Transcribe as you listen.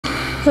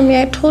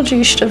Mommy, I told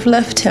you should have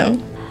left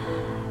him.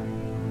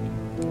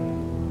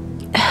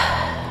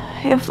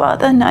 Your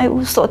father and I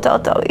will sort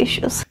out our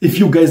issues. If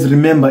you guys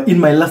remember, in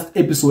my last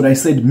episode, I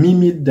said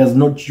Mimi does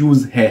not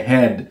use her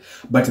head.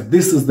 But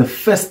this is the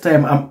first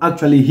time I'm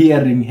actually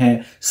hearing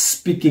her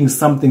speaking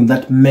something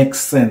that makes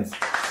sense.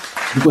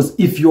 Because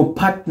if your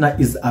partner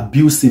is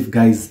abusive,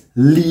 guys,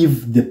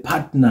 leave the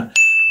partner.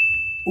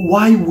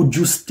 Why would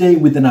you stay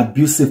with an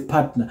abusive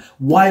partner?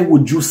 Why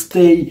would you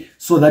stay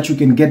so that you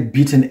can get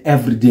beaten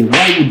every day?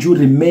 Why would you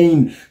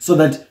remain so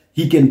that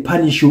he can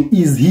punish you?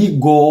 Is he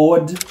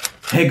God?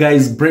 Hey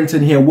guys,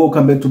 Brenton here.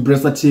 Welcome back to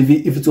BRESSA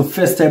TV. If it's your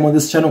first time on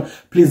this channel,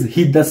 please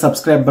hit that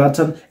subscribe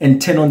button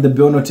and turn on the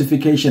bell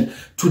notification.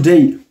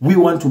 Today, we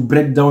want to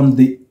break down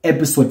the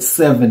episode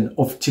 7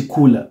 of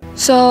Tikula.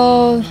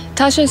 So,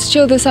 Tasha's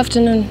chill this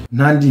afternoon.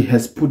 Nandie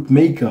has put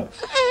makeup.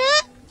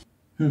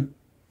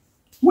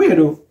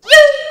 Weirdo.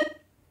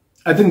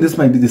 I think this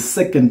might be the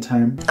second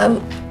time.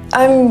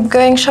 I'm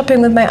going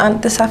shopping with my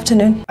aunt this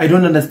afternoon. I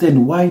don't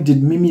understand. Why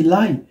did Mimi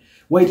lie?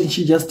 Why didn't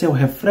she just tell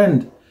her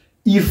friend?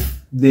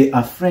 If they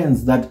are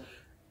friends, that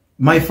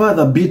my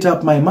father beat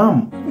up my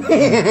mom.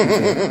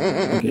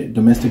 Okay,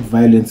 domestic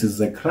violence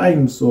is a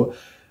crime, so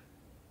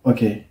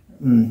okay,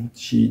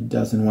 she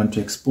doesn't want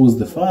to expose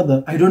the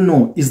father. I don't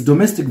know, is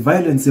domestic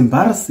violence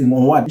embarrassing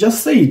or what?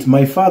 Just say it,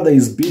 my father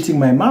is beating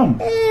my mom.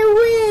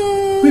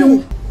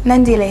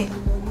 Nandile,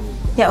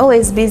 you're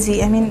always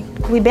busy. I mean,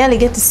 we barely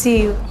get to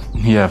see you.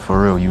 Yeah,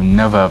 for real, you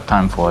never have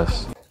time for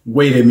us.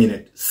 Wait a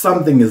minute,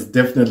 something is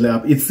definitely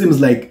up. It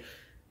seems like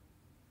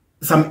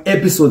some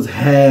episodes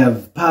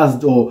have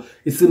passed, or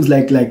it seems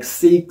like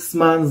 6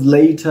 months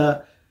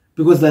later,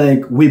 because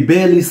like we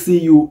barely see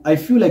you. I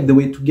feel like they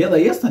were together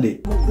yesterday.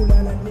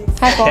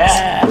 Hi,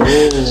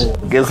 Fox.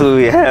 Guess who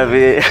we have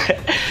here?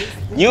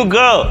 You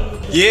girl.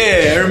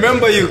 Yeah, I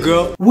remember you,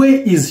 girl. Where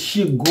is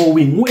she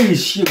going? Where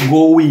is she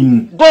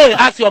going? Go and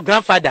ask your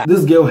grandfather.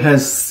 This girl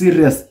has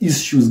serious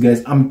issues,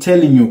 guys. I'm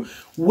telling you.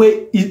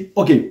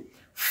 Okay,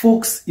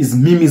 Fox is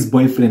Mimi's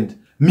boyfriend.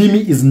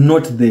 Mimi is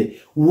not there.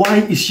 Why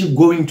is she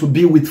going to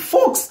be with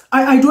Fox?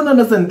 I don't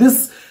understand.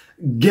 This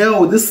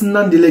girl, this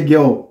Nandile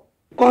girl.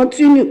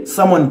 Continue.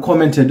 Someone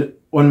commented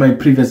on my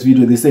previous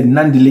video. They said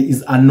Nandile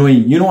is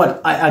annoying. You know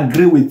what? I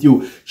agree with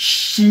you.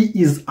 She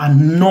is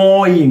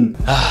annoying.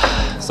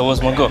 So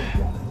what's my girl?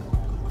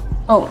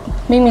 Oh,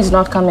 Mimi's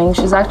not coming.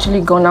 She's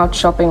actually gone out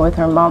shopping with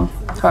her mom.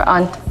 Her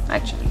aunt,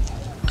 actually.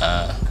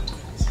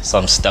 So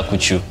I'm stuck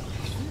with you.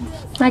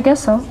 I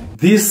guess so.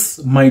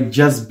 This might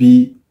just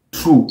be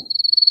true.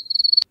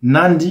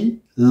 Nandie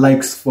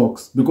likes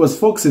Fox because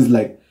Fox is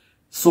like,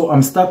 so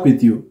I'm stuck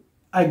with you.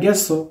 I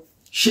guess so.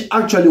 She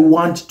actually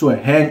wants to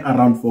hang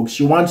around Fox.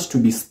 She wants to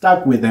be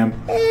stuck with him.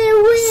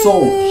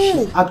 So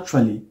she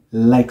actually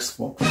likes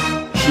Fox.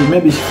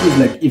 Maybe she feels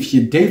like if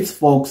she dates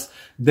Fox,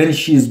 then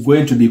she's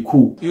going to be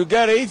cool. You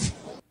get it?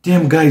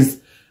 Damn guys,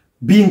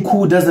 being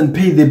cool doesn't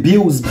pay the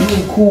bills.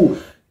 Being cool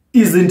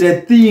isn't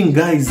a thing,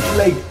 guys.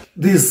 Like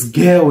this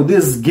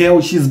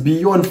girl, she's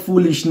beyond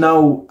foolish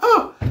now.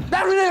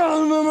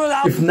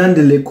 If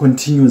Nandile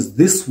continues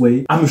this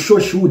way, I'm sure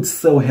she would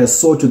sell her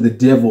soul to the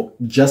devil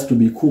just to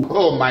be cool.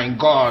 Oh my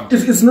God.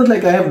 It's not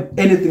like I have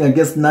anything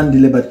against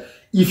Nandile, but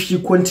if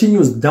she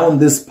continues down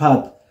this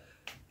path,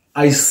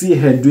 I see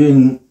her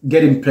getting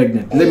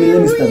pregnant. Let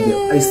me start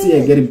there. I see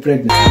her getting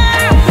pregnant.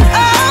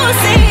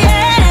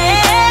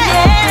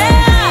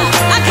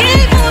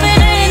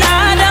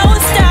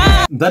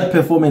 That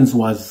performance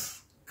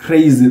was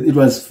crazy. It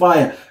was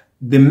fire.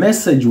 The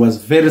message was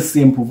very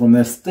simple from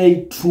there.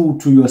 Stay true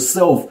to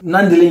yourself.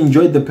 Nandile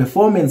enjoyed the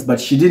performance,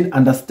 but she didn't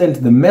understand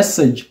the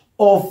message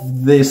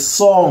of the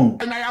song.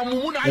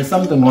 There's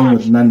something wrong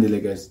with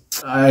Nandile, guys.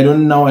 I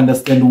don't now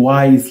understand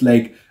why it's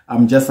like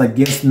I'm just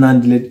against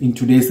Nandile in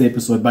today's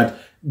episode, but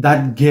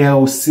that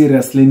girl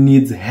seriously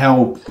needs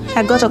help.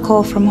 I got a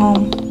call from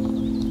home.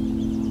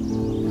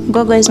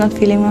 Gogo is not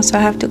feeling well, so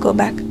I have to go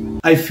back.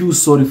 I feel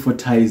sorry for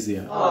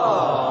Taisia.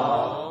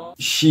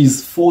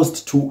 She's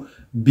forced to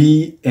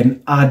be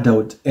an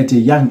adult at a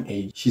young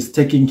age. She's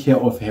taking care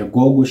of her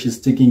gogo.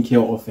 She's taking care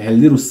of her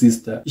little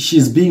sister.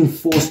 She's being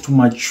forced to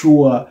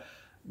mature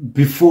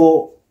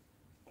before...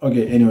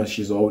 Okay, anyway,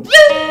 she's old.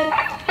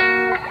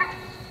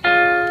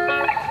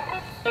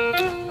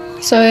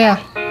 So yeah.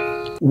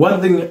 One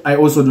thing I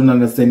also don't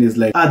understand is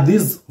like, are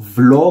these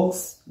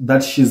vlogs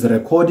that she's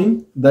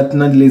recording, that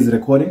Nandile is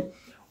recording,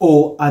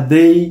 or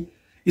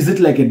is it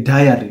like a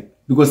diary?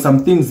 Because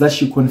some things that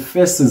she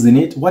confesses in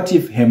it, what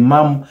if her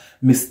mom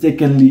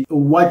mistakenly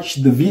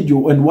watched the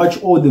video and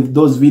watch all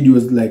those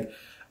videos like,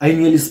 I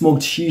nearly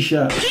smoked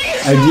shisha,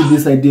 I did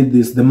this, I did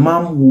this. The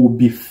mom will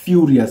be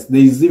furious.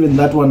 There is even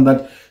that one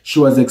that she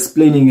was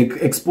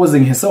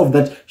exposing herself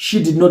that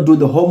she did not do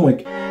the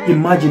homework.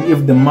 Imagine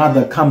if the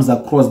mother comes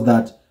across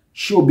that,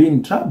 she'll be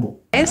in trouble.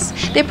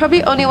 They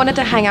probably only wanted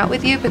to hang out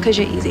with you because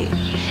you're easy.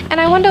 And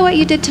I wonder what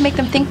you did to make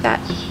them think that.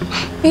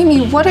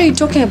 Mimi, what are you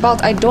talking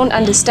about? I don't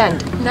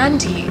understand.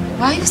 Nandie,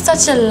 why are you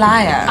such a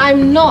liar?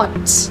 I'm not.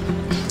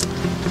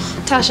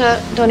 Tasha,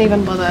 don't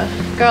even bother.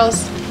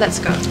 Girls, let's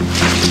go.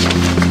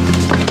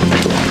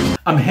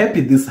 I'm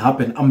happy this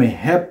happened. I'm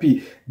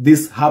happy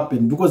this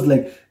happened because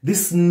like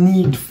this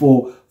need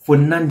for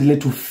Nandile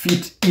to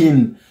fit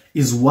in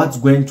is what's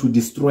going to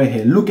destroy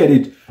her. Look at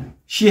it.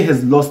 She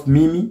has lost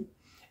Mimi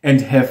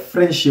and her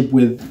friendship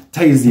with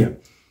Taisia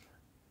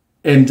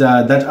and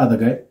that other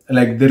guy.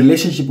 Like the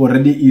relationship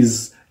already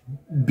is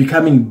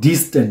becoming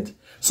distant.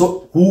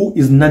 So who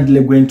is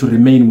Nandile going to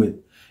remain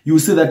with? You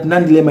see that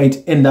Nandile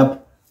might end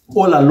up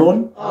all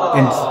alone.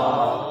 And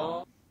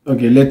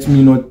okay, let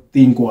me not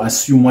think or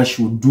assume what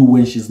she would do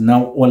when she's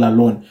now all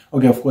alone.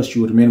 Okay, of course she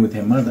will remain with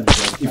her mother.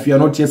 If you are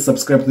not yet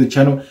subscribed to the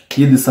channel,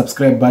 hit the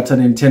subscribe button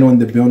and turn on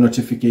the bell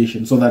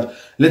notification so that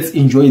let's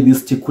enjoy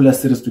this Tikula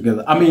series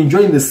together. I'm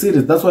enjoying the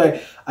series. That's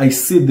why I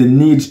see the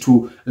need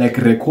to like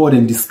record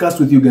and discuss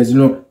with you guys, you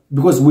know,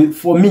 because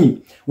for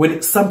me,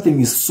 when something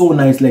is so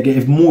nice, like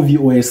a movie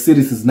or a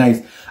series is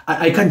nice,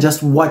 I can't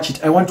just watch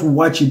it. I want to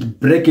watch it,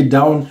 break it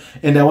down,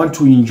 and I want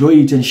to enjoy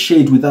it and share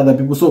it with other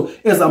people. So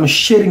as I'm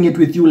sharing it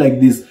with you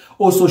like this,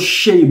 also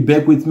share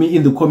back with me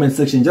in the comment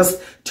section.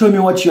 Just tell me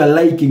what you are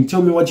liking,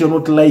 tell me what you're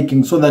not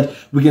liking, so that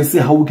we can see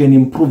how we can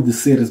improve the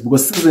series.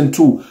 Because season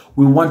 2,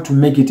 we want to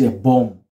make it a bomb.